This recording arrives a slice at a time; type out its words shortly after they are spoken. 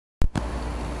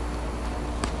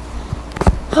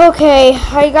Okay,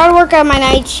 I gotta work on my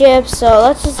night shift, so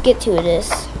let's just get to this.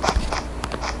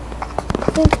 I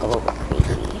think a little bit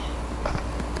creepy.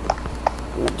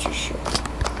 I'm not too sure.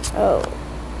 Oh.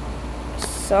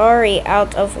 Sorry,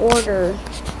 out of order.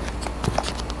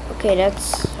 Okay,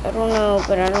 that's, I don't know,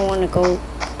 but I don't want to go.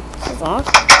 Is it locked?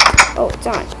 Oh, it's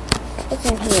on. What's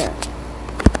in here?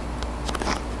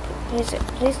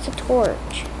 Place the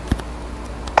torch.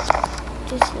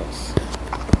 What is this?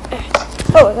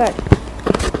 Oh my god.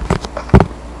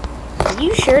 Are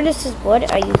you sure this is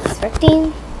what are you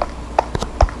expecting?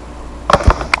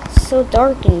 It's so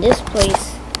dark in this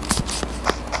place.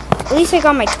 At least I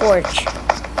got my torch.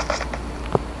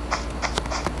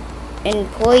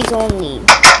 Employees only.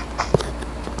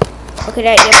 Okay,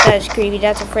 yes, that is creepy.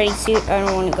 That's a Freddy suit. I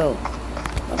don't want to go.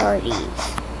 What are these?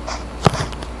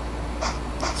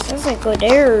 It says I go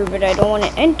there, but I don't want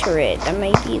to enter it. That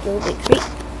might be a little bit creepy.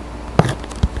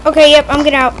 Okay, yep, I'm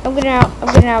getting out. I'm getting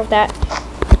out of that.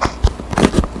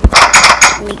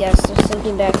 Let me guess, there's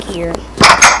something back here.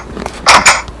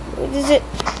 What is it?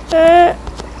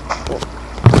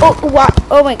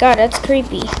 Oh my god, that's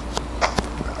creepy.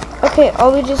 Okay,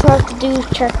 all we just have to do is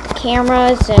check the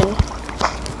cameras and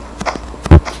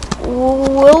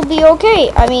we'll be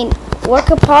okay. I mean, what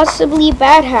could possibly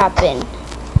bad happen?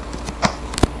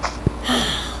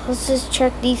 Let's just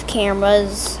check these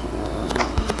cameras.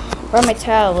 Or my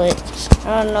tablet.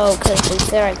 I don't know, because they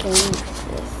said I can use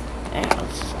this.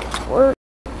 Let's just get to work.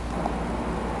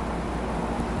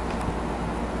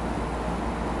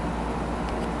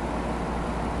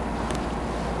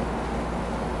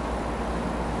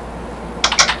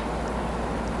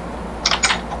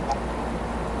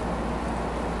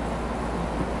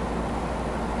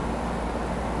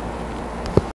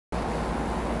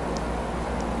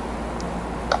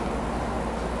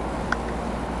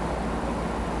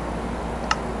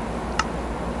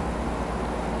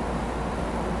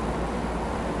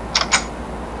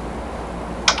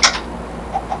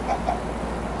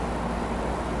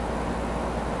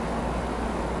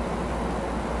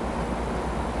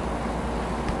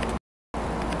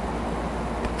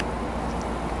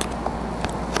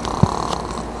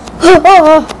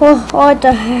 Oh, what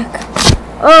the heck?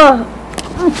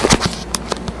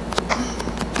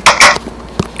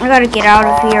 I gotta get out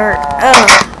of here.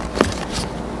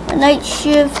 A night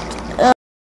shift.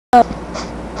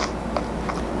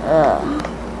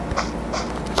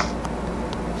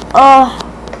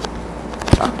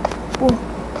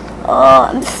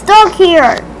 I'm stuck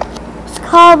here. There's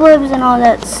cobwebs and all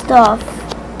that stuff.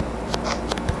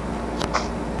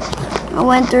 I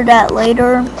went through that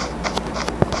later.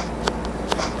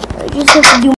 I just have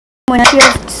to do my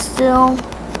shift still.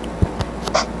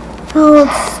 Oh,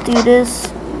 let's do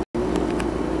this.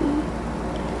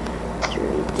 Let's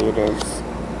really do this.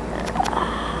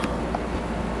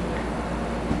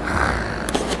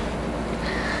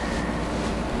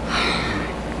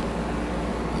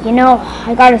 You know,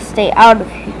 I gotta stay out of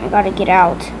here. I gotta get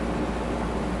out.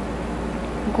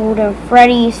 Golden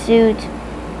Freddy suit.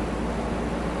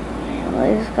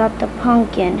 It's got the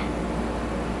pumpkin.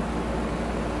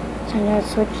 So I'm gonna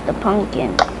switch the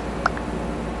pumpkin.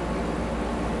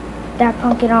 That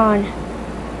pumpkin on.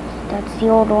 That's the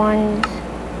old ones.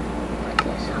 Put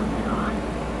this helmet on.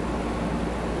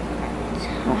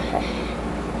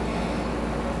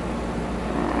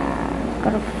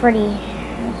 Got a Freddy.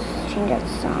 Let's change that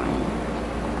sign.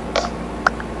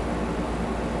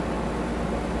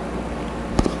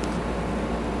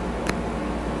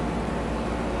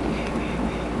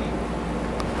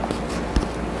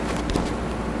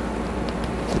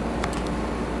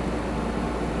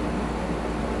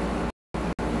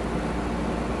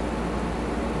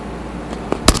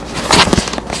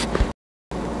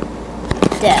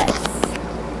 Death.